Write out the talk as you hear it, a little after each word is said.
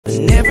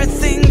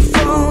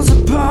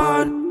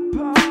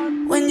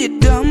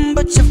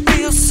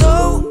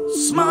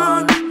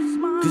smart,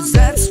 cause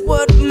that's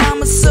what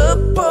mama's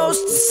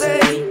supposed to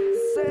say.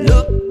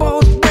 Look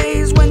both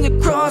ways when you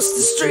cross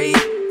the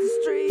street.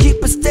 Keep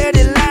a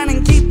steady line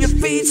and keep your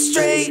feet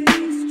straight,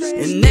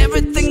 and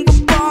everything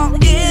will fall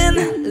in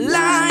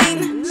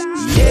line.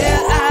 Yeah,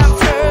 I've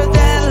heard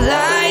that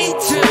lie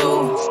too,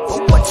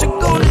 but what you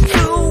gonna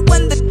do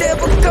when the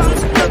devil comes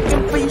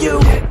looking for you?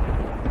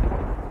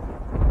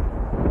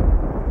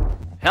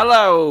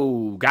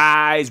 Hello,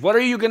 guys. What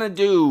are you gonna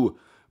do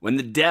when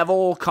the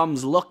devil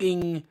comes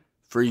looking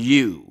for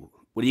you?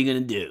 What are you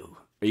gonna do?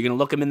 Are you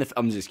gonna look him in the...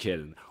 I'm just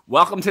kidding.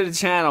 Welcome to the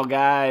channel,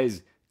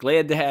 guys.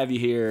 Glad to have you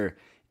here.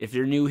 If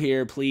you're new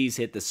here, please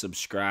hit the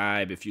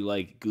subscribe. If you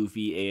like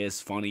goofy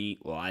ass funny,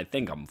 well, I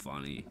think I'm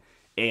funny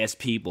ass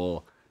people,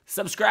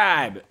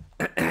 subscribe.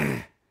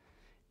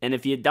 And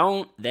if you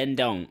don't, then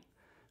don't.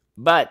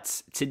 But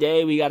today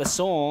we got a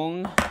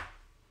song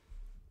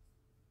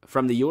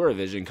from the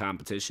Eurovision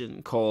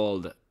competition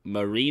called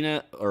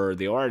Marina, or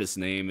the artist's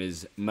name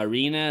is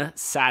Marina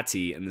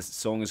Satti, and the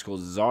song is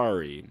called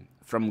ZARI,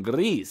 from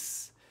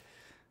Greece.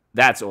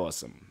 That's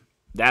awesome.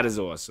 That is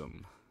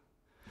awesome.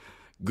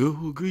 Go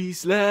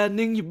Grease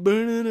lightning, you're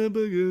burning up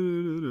a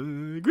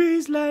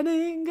Grease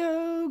lightning,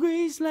 go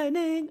Grease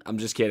lightning. I'm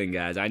just kidding,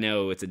 guys. I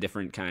know it's a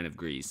different kind of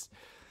grease.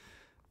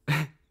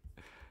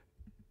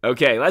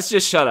 Okay, let's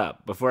just shut up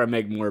before I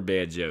make more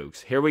bad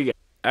jokes. Here we go.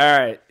 All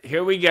right,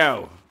 here we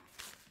go.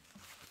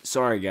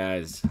 Sorry,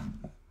 guys.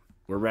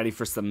 We're ready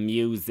for some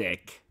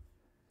music.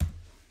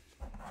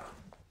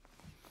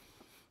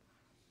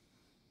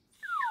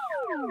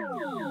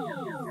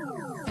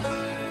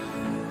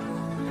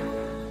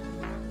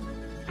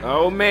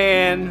 Oh,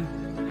 man.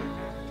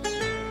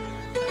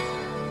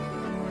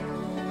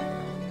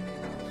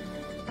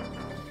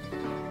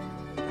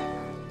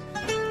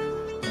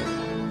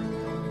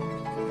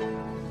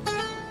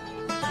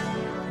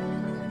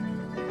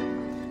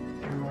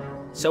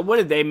 So what,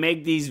 did they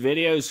make these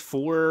videos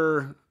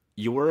for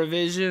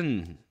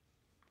Eurovision?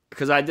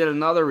 Because I did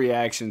another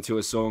reaction to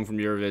a song from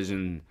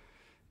Eurovision,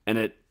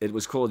 and it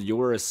was called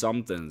Euro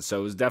something, so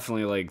it was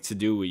definitely like to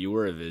do with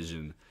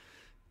Eurovision.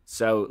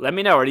 So let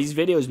me know, are these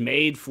videos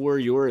made for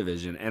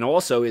Eurovision? And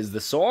also, is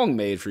the song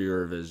made for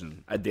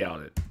Eurovision? I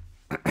doubt it.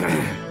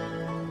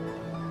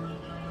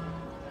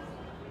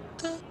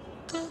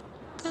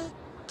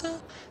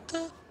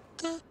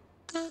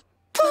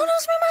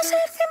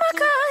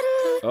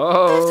 Oh.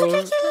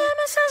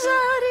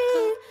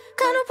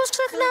 Κάνω πως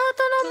ξεχνάω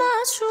το όνομά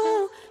σου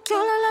κι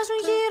όλα αλλάζουν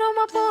γύρω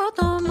μου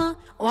απότομα.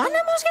 Ο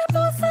άνεμος για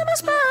πού θα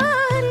μας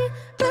πάρει,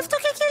 πέφτω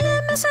και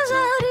κυλιέμαι σαν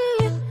ζάρι.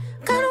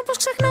 Κάνω πως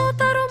ξεχνάω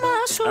το αρώμα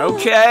σου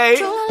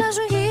κι όλα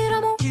αλλάζουν γύρω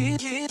μου.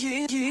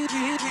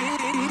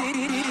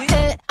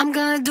 Hey, I'm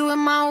gonna do it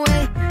my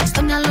way. Στο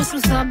μυαλό σου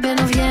θα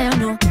μπαίνω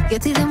βγαίνω,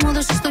 γιατί δεν μου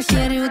έδωσες το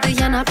χέρι ούτε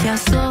για να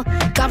πιαστώ.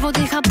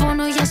 Κάποτε είχα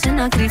πόνο για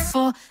σένα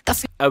κρυφό.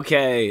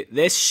 Okay,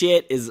 this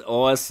shit is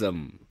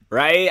awesome,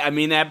 right? I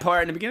mean, that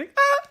part in the beginning.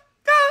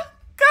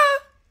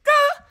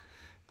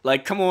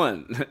 Like, come on.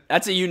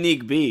 That's a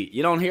unique beat.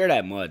 You don't hear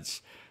that much.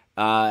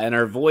 And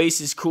her voice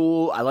is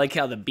cool. I like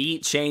how the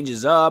beat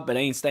changes up. It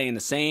ain't staying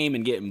the same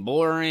and getting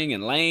boring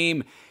and lame.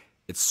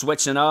 It's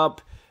switching up.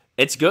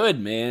 It's good,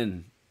 man.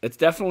 It's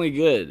definitely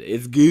good.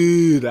 It's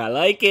good. I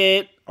like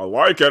it. I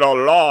like it a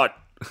lot.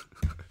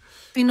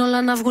 Πίνω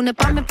όλα να βγουνε,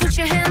 πάμε, put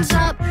your hands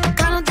up.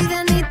 Κάνω ότι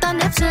δεν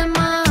ήτανε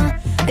ψέμα.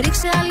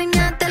 Ρίξε άλλη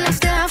μια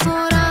τελευταία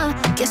φορά.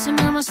 Και σε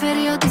μένα μας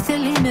φέρει ό,τι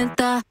θέλει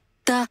μετά.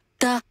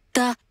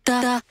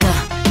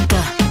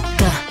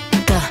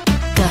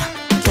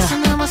 Και σε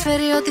μένα μας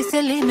φέρει ό,τι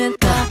θέλει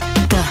μετά.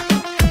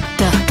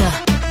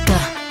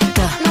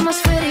 Να μας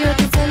φέρει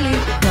ό,τι θέλει.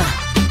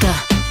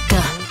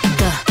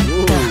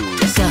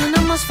 Και σε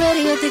μένα μας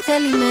φέρει ό,τι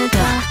θέλει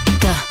μετά.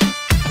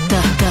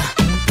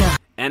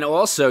 And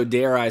also,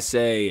 dare I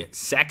say,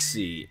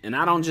 sexy. And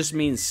I don't just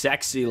mean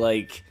sexy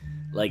like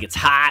it's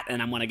hot and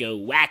I'm gonna go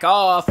whack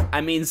off. I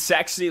mean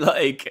sexy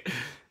like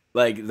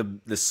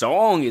the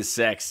song is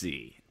sexy.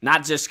 Not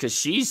just because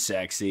she's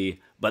sexy,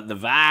 but the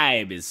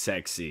vibe is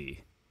sexy.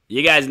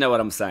 You guys know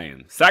what I'm saying.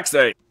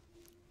 Sexy!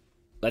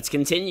 Let's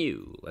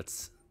continue. Let's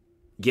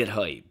get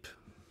hype.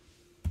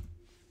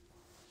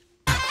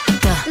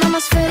 Να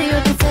μας φέρει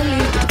ό,τι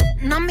θέλει.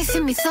 Να μη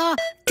θυμηθώ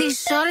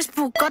τις ώρες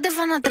που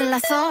κόντευα να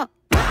τρελαθώ.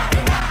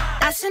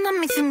 Άσε να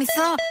μη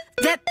θυμηθώ.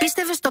 Δεν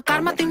πίστευες στο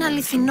κάρμα το είναι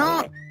αληθινό.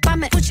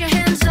 Πάμε, put your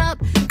hands up.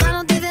 Κάνω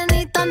ότι δεν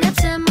ήτανε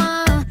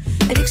ψέμα.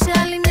 Ρίξε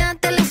άλλη μια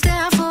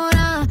τελευταία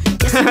φορά.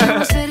 Και σε μένα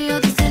μας φέρει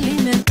ό,τι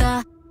θέλει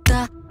μετά.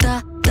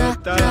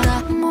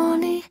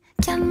 Μόνη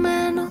κι αν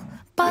μένω,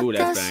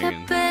 πάντα σε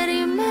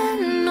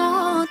περιμένω.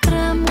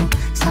 Τρέμω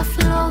σαν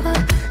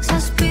φλόγα,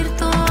 σαν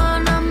σπίρτο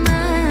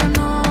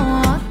αναμένω.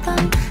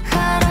 Όταν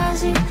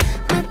χαράζει,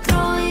 με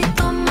τρώει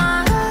το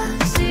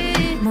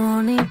μαγαζί.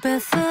 Μόνη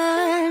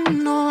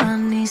πεθαίνω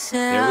αν είσαι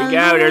There we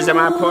go, there's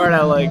my part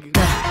I like.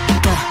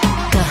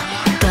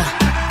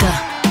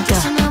 Και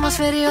σε μένα μας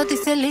φέρει ό,τι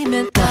θέλει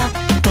μετά.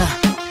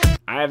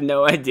 I have no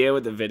idea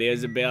what the video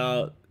is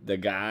about. The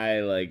guy,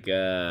 like,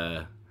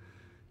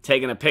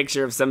 taking a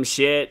picture of some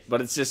shit, but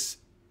it's just,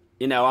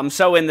 you know, I'm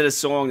so into the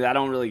song that I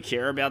don't really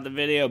care about the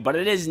video, but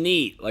it is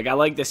neat. Like, I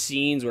like the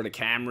scenes where the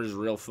camera's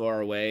real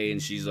far away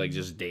and she's, like,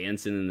 just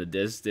dancing in the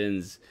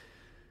distance.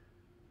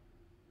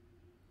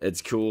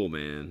 It's cool,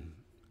 man.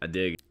 I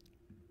dig it.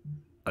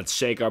 Let's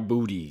shake our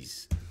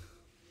booties.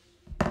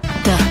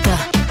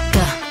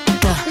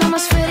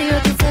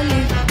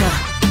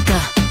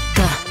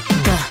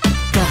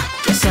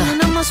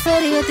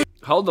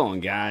 Hold on,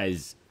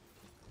 guys.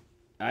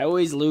 I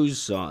always lose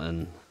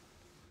something.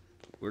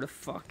 Where the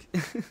fuck?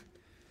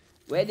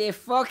 Where the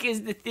fuck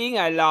is the thing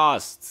I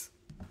lost?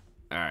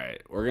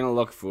 Alright, we're gonna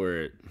look for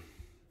it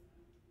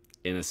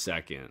in a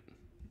second.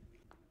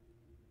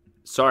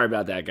 Sorry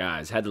about that,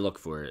 guys. Had to look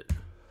for it.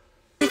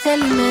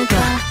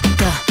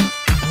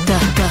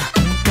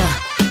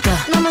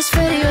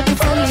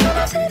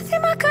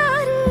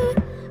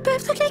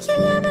 Πέφτω και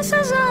κυλιάμαι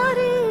σαν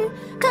ζάρι.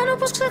 Κάνω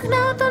πως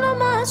ξεχνάω το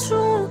όνομά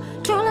σου.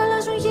 Κι όλα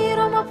αλλάζουν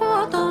γύρω μου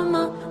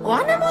απότομα. Ο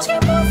άνεμος για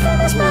πού θα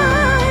με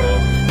σπάρει.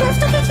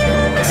 Πέφτω και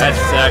κυλιάμαι σαν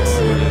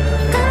ζάρι.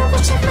 Κάνω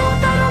πως ξεχνάω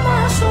το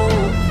όνομά σου.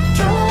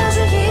 Κι όλα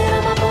αλλάζουν γύρω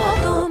μου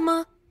απότομα.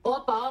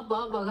 Όπα, όπα,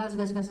 όπα, γάζ.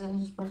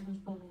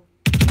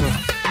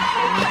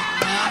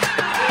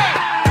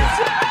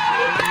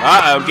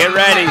 Uh-oh, get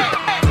ready.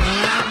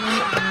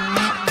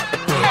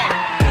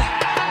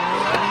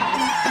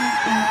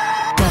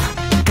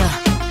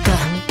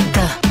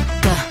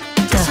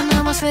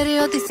 Φέρει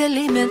ό,τι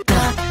θέλει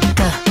μετά.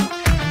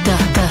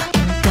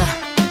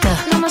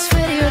 Να μας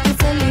φέρει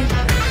ό,τι θέλει.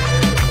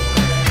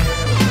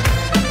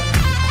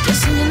 Και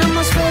εσύ να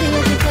μας φέρει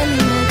ό,τι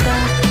θέλει μετά.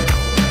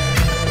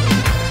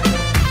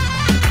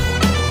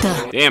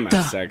 Damn,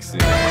 it's sexy.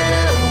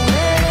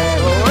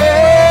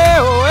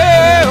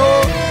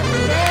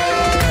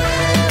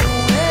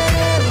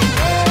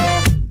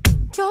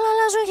 Κι όλα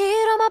αλλάζουν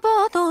γύρω μ'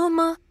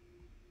 απότομα.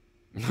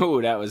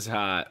 Oh, that was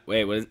hot.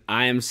 Wait, what is,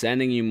 I am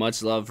sending you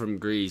much love from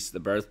Greece, the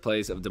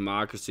birthplace of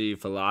democracy,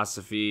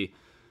 philosophy,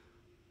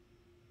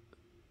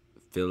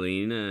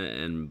 Philina,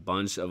 and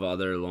bunch of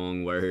other long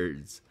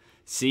words.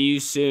 See you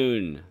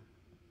soon.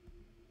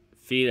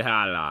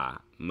 Filhala.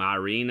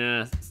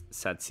 Marina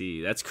Satti.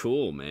 That's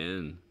cool,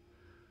 man.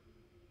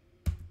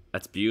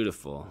 That's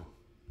beautiful.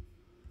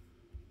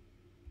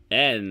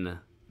 And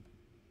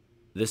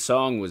the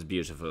song was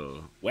beautiful.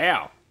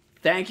 Wow.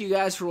 Thank you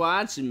guys for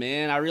watching,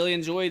 man. I really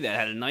enjoyed that.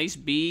 Had a nice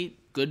beat,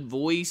 good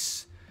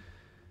voice.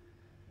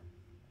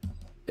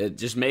 It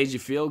just made you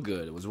feel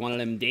good. It was one of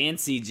them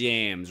dancey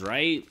jams,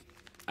 right?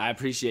 I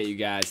appreciate you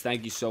guys.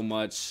 Thank you so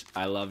much.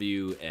 I love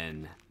you. And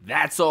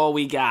that's all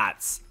we got.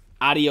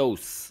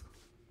 Adios.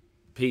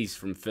 Peace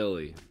from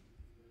Philly.